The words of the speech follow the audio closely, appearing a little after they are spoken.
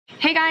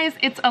Hey guys,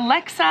 it's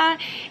Alexa,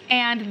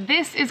 and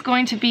this is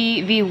going to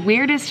be the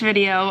weirdest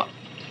video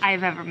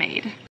I've ever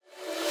made.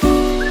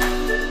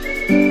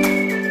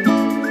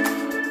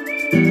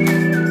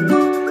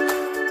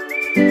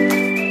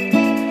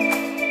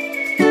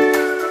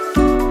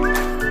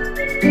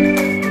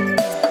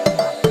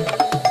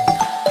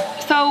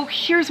 So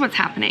here's what's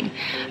happening.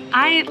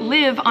 I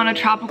live on a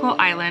tropical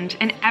island,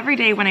 and every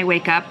day when I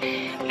wake up,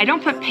 I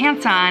don't put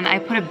pants on, I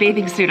put a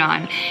bathing suit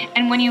on.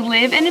 And when you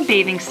live in a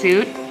bathing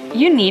suit,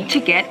 you need to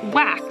get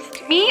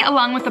waxed. Me,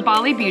 along with the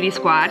Bali Beauty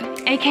Squad,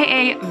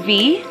 aka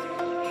V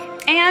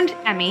and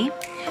Emmy,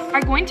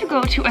 are going to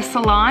go to a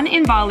salon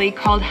in Bali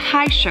called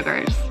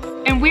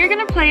HiSUGARS. And we're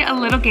gonna play a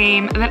little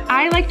game that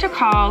I like to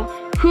call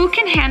Who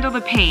Can Handle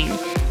the Pain,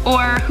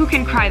 or Who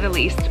Can Cry the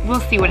Least.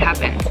 We'll see what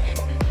happens.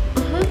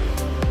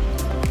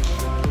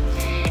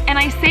 And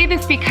I say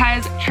this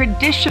because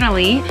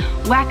traditionally,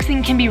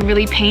 waxing can be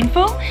really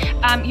painful.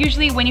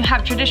 Usually when you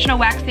have traditional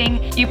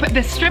waxing, you put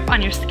this strip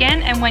on your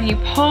skin, and when you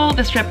pull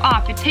the strip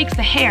off, it takes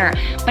the hair,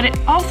 but it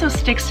also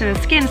sticks to the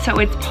skin, so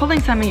it's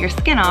pulling some of your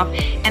skin off,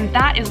 and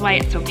that is why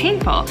it's so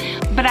painful.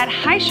 But at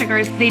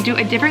HiSUGARS, they do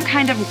a different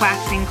kind of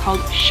waxing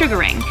called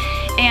sugaring.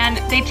 And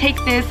they take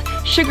this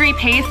sugary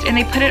paste and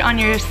they put it on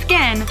your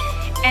skin,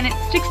 and it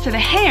sticks to the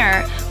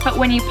hair, but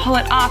when you pull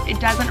it off, it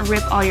doesn't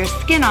rip all your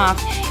skin off.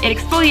 It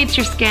exfoliates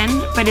your skin,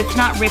 but it's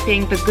not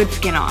ripping the good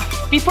skin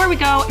off. Before we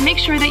go, make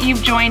sure that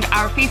you've joined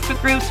our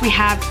Facebook groups. We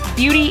have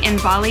Beauty in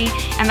Bali,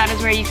 and that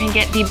is where you can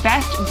get the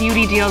best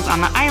beauty deals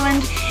on the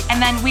island. And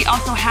then we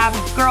also have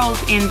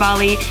Girls in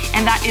Bali,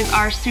 and that is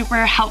our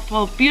super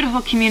helpful,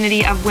 beautiful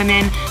community of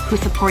women who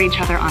support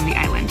each other on the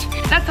island.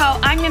 That's all.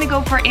 I'm gonna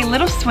go for a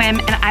little swim,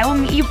 and I will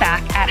meet you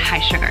back at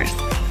HiSUGARS.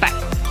 Bye.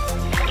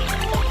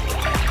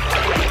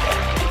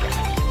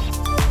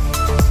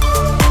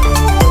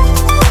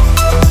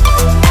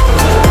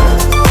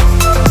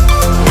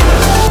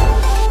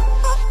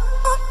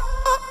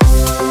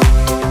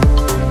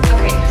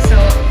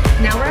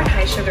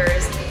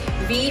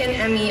 V and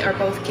Emmy are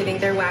both getting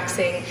their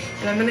waxing,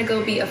 and I'm gonna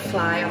go be a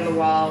fly on the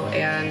wall.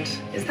 And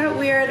is that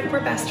weird?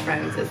 We're best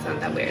friends. It's not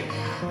that weird.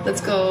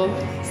 Let's go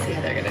see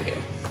how they're gonna do.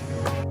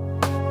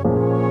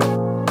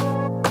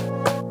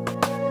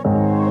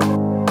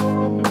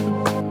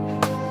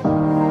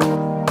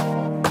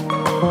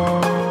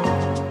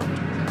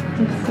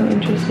 That's so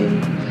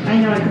interesting. I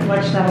know, I could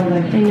watch that all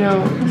day. I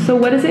know. So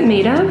what is it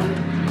made of?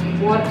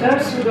 Water,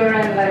 sugar,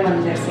 and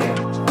lemon, that's it.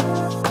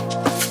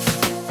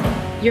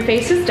 Your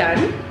face is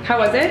done. How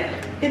was it?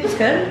 It was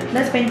good.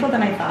 Less painful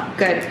than I thought.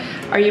 Good.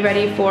 Are you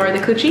ready for the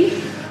coochie?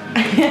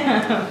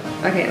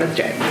 Okay, let's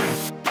try it.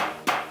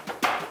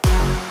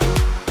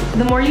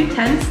 The more you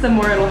tense, the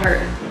more it'll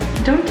hurt.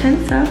 Don't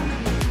tense up.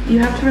 You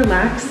have to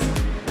relax.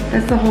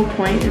 That's the whole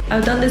point.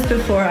 I've done this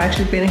before. I've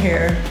actually been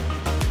here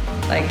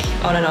like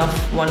on and off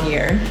 1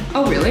 year.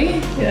 Oh,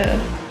 really? Yeah.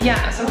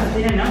 Yeah, so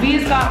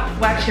V's got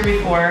waxed here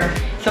before.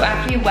 So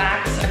after you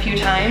wax a few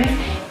times,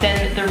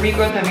 then the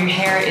regrowth of your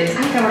hair is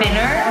thinner.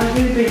 That was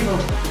really beautiful.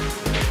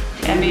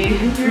 Emmy,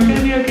 you're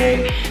gonna be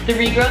okay. The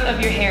regrowth of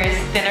your hair is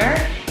thinner,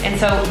 and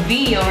so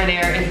V over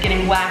there is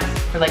getting waxed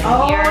for like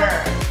a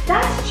year.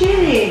 That's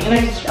cheating.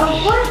 Like, of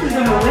course he's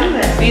gonna win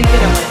this. V's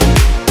gonna win.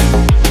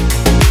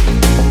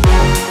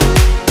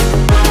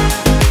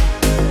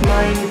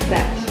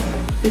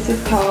 Mindset. This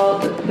is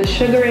called the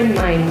sugaring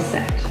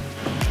mindset.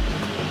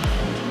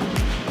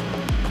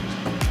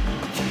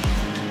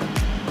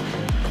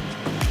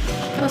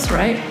 That's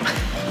right.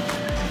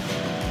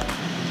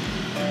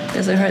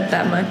 Doesn't hurt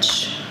that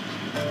much.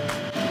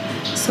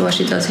 So what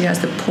she does, she has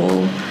to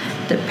pull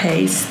the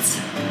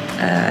paste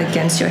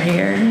against your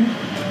hair,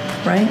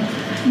 right?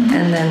 Mm-hmm.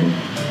 And then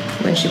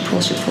when she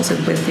pulls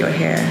it with your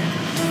hair.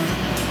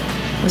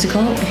 What's it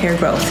called? Hair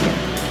growth. Yeah.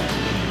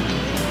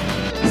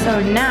 So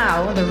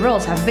now the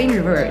roles have been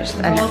reversed,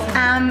 and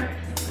I'm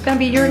gonna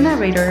be your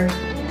narrator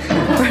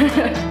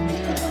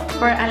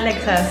for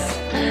Alexa's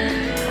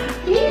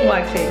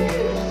waxing.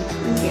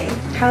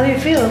 How do you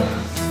feel?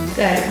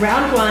 Good.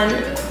 Round 1,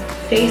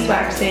 face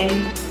waxing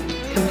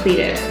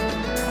completed.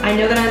 I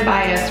know that I'm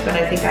biased, but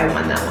I think I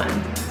won that one.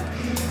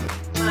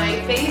 My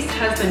face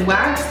has been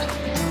waxed.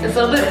 It's a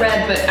little bit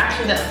red, but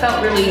actually that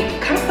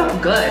kind of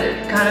felt good.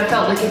 It kind of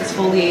felt like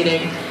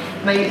exfoliating.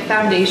 My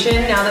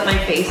foundation, now that my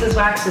face is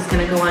waxed, is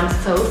gonna go on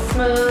so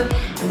smooth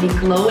and be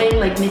glowing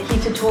like Nikki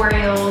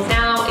tutorials.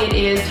 Now it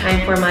is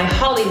time for my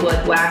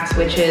Hollywood wax,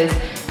 which is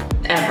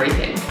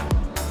everything.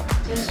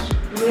 Just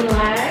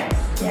relax.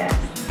 Yes.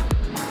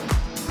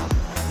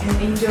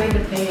 And enjoy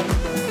the pain.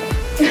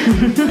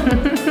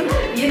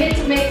 You need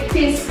to make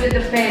peace with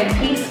the pain.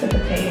 Peace with the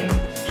pain.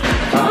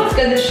 Oh, it's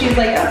good that she's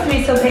like, oh, it's gonna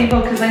be so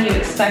painful, because then you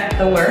expect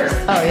the worst.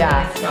 Oh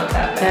yeah. It's not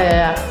that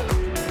bad.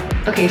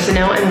 Yeah. Okay, so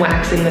now I'm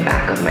waxing the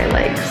back of my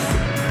legs.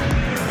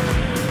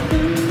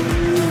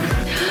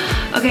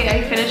 Okay,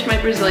 I finished my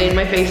Brazilian.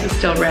 My face is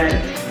still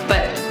red,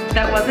 but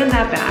that wasn't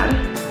that bad.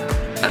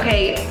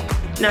 Okay,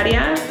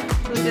 Nadia,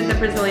 who did the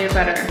Brazilian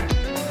better?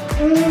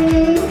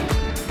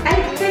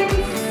 I think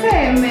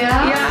same,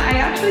 yeah. Yeah, I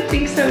actually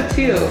think so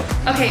too.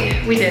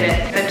 Okay, we did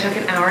it. It took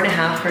an hour and a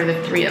half for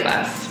the 3 of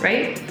us,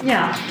 right?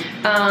 Yeah.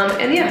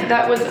 And yeah,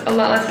 that was a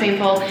lot less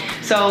painful.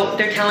 So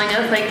they're telling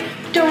us like,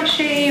 don't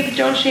shave,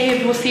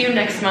 we'll see you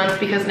next month,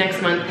 because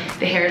next month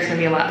the hair is gonna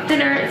be a lot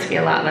thinner, it's gonna be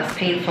a lot less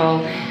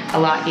painful, a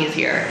lot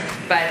easier.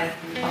 But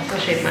also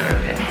shave my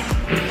armpits.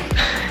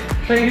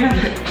 What are you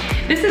gonna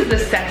This is the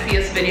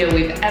sexiest video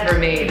we've ever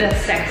made. The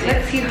sexiest.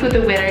 Let's see who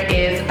the winner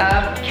is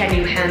of Can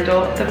You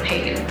Handle the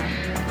Pain?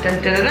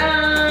 Dun dun dun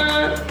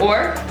dun,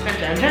 or dun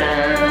dun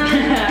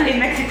dun. in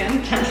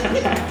Mexican?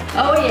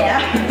 Oh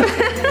yeah.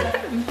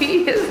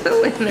 B is the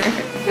winner.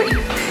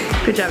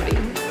 Good job, B.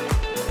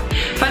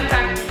 Fun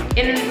fact,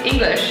 in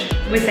English,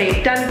 we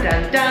say dun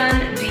dun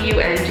dun,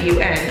 D-U-N,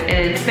 D-U-N.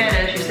 And in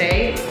Spanish, you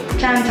say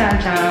Chan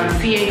chan chan.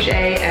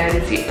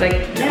 C-H-A-N-C,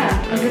 like,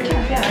 Yeah, oh, good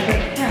job. Yeah,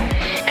 okay.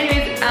 Yeah.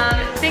 Anyways,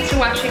 thanks for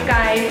watching,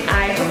 guys.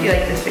 I hope you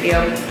liked this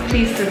video.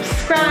 Please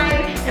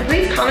subscribe, and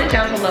please comment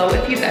down below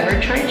if you've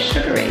ever tried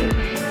sugaring.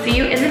 See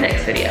you in the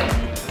next video.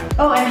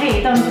 Oh, and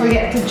hey, don't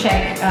forget to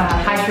check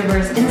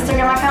HiSUGARS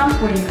Instagram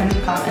account where you can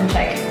come and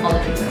check all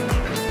the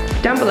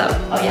treatments. Down below.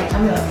 Oh yeah,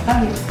 I'm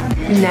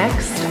gonna.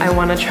 Next, I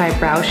want to try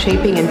brow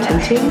shaping and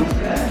tinting,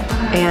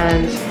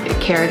 and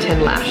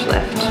keratin lash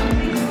lift.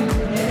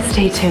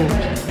 Stay tuned.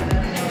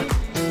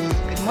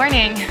 Good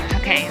morning.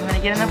 Okay, I'm gonna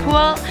get in the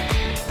pool,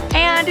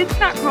 and it's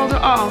not cold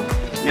at all.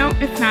 No,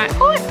 it's not.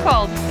 Oh, it's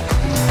cold.